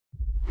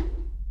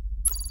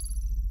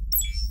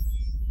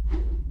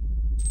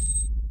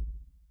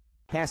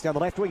Pass down the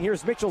left wing.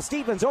 Here's Mitchell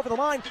Stevens over the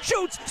line.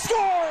 Shoots.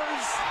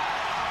 Scores!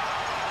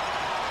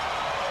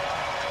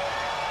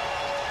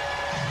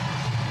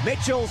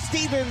 Mitchell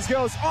Stevens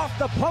goes off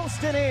the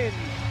post and in.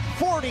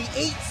 48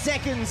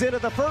 seconds into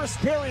the first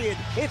period.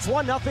 It's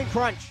 1-0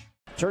 Crunch.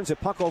 Turns the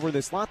puck over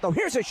the slot, though.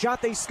 Here's a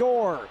shot. They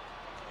score.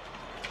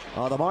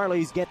 The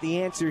Marlies get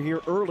the answer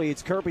here early.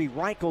 It's Kirby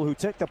Reichel who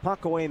took the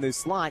puck away in the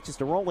slot.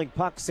 Just a rolling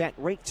puck set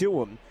right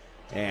to him.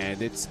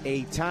 And it's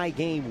a tie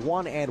game,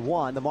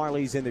 1-1. The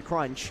Marlies in the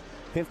Crunch.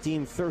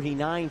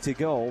 15:39 to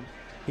go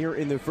here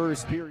in the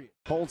first period.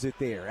 Holds it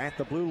there at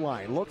the blue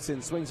line. Looks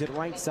and swings it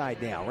right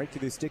side now. Right to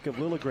the stick of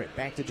Liljegren.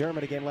 Back to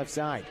Dermott again, left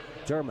side.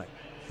 Dermott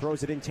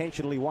throws it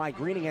intentionally wide.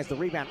 Greening has the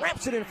rebound.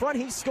 Wraps it in front.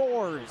 He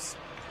scores.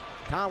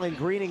 Colin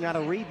Greening on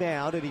a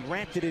rebound, and he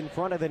wrapped it in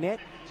front of the net.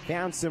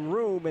 Found some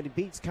room, and it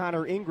beats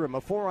Connor Ingram.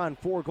 A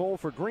 4-on-4 goal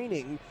for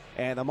Greening.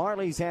 And the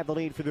Marlies have the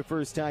lead for the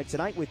first time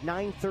tonight with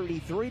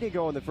 9:33 to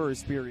go in the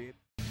first period.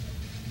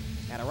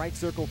 And a right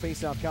circle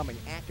faceoff coming.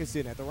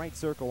 Atkinson at the right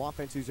circle.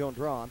 Offensive zone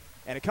draw.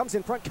 And it comes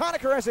in front.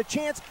 Conacher has a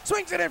chance.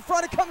 Swings it in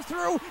front. It comes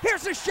through.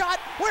 Here's a shot.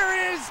 Where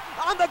it is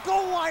on the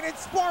goal line. And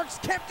Sparks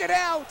kept it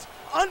out.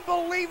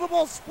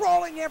 Unbelievable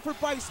sprawling effort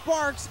by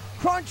Sparks.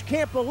 Crunch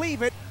can't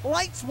believe it.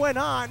 Lights went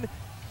on.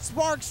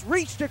 Sparks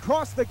reached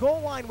across the goal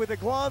line with a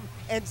glove,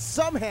 and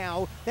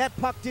somehow that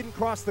puck didn't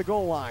cross the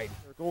goal line.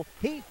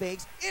 He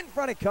fakes, in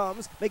front it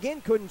comes.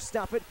 McGinn couldn't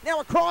stop it. Now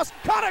across,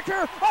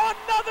 Conacher,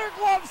 another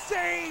glove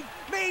save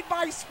made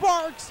by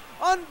Sparks.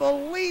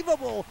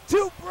 Unbelievable.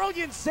 Two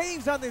brilliant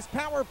saves on this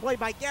power play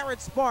by Garrett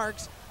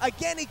Sparks.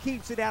 Again, he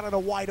keeps it out of a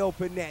wide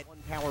open net.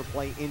 One power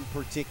play in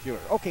particular.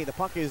 Okay, the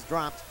puck is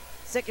dropped.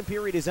 Second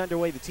period is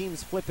underway. The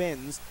teams flip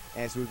ends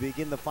as we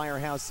begin the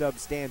Firehouse sub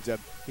stanza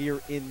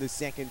here in the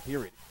second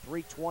period.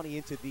 3:20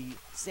 into the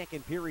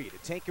second period. A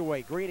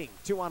takeaway. Greening,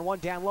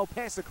 2-on-1 down low.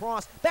 Pass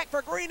across. Back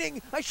for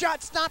Greening. A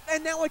shot stopped,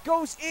 and now it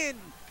goes in.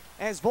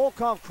 As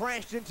Volkov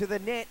crashed into the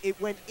net, it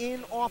went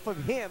in off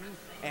of him.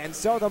 And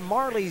so the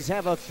Marlies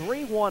have a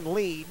 3-1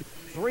 lead.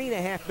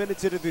 3.5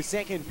 minutes into the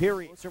second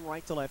period. From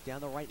right to left,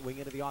 down the right wing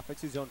into the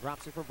offensive zone.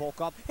 Drops it for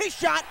Volkov. His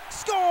shot.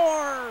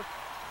 Score!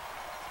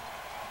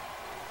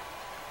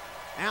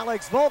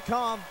 Alex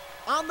Volkov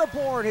on the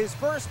board, his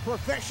first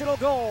professional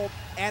goal,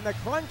 and the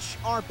Crunch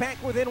are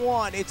back within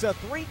one. It's a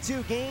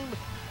 3-2 game,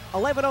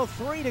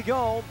 11:03 to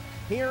go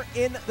here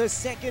in the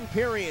second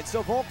period.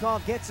 So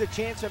Volkov gets a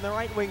chance from the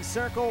right wing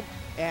circle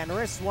and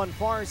risks one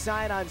far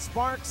side on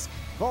Sparks.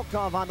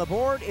 Volkov on the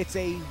board. It's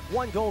a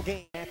one-goal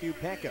game. Matthew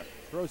Pekka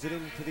throws it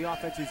into the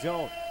offensive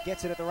zone.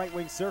 Gets it at the right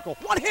wing circle.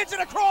 One hits it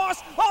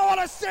across. Oh,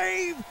 what a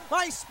save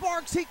by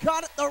Sparks. He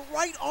caught it, the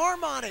right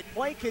arm on it.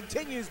 Play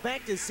continues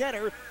back to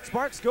center.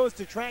 Sparks goes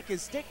to track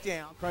his stick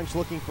down. Crunch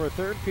looking for a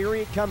third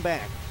period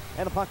comeback.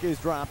 And the puck is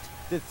dropped.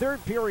 The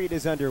third period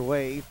is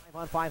underway.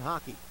 5-on-5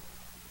 hockey.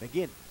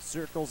 McGinn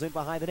circles in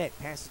behind the net.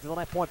 Passes to the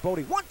left point.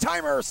 Bodie.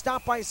 One-timer.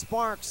 Stopped by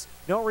Sparks.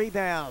 No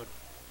rebound.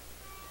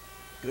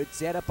 Good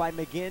setup by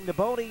McGinn to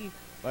Bodie,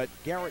 but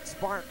Garrett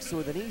Sparks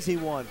with an easy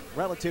one,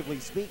 relatively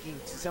speaking,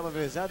 to some of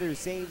his other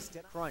saves.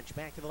 Crunch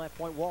back to the left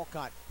point.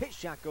 Walcott. His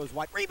shot goes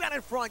wide. Rebound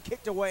in front.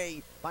 Kicked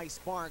away by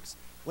Sparks.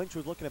 Lynch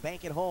was looking to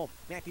bank it home.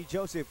 Matthew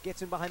Joseph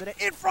gets in behind the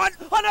net. In front.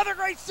 Another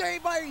great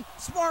save by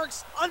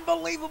Sparks.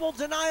 Unbelievable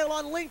denial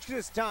on Lynch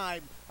this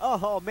time.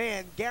 Oh,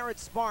 man. Garrett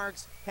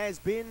Sparks has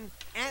been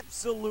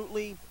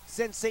absolutely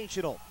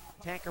sensational.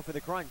 Attacker for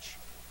the Crunch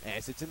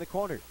as it's in the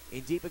corner.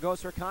 In deep it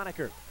goes for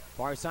Conacher.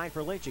 Far side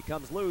for Lynch. It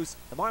comes loose.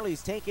 The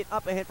Marlies take it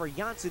up ahead for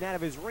Janssen out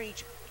of his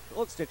reach.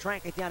 Looks to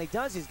track it down. He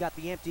does. He's got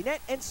the empty net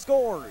and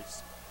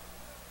scores.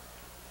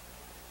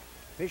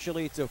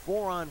 Officially, it's a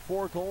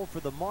 4-on-4 goal for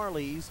the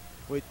Marlies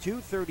with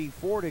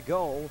 2:34 to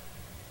go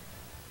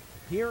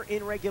here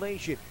in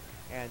regulation.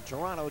 And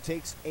Toronto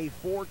takes a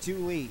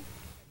 4-2 lead.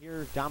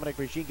 Here, Dominic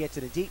Regine gets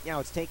it in deep. Now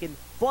it's taken,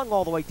 flung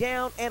all the way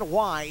down and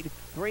wide.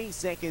 3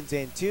 seconds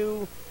and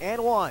 2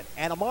 and 1.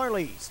 And the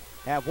Marlies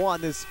have won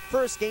this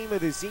first game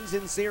of the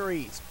season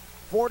series,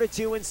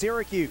 4-2 in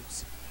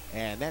Syracuse.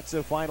 And that's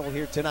the final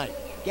here tonight.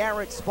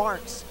 Garrett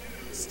Sparks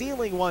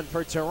stealing one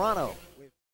for Toronto.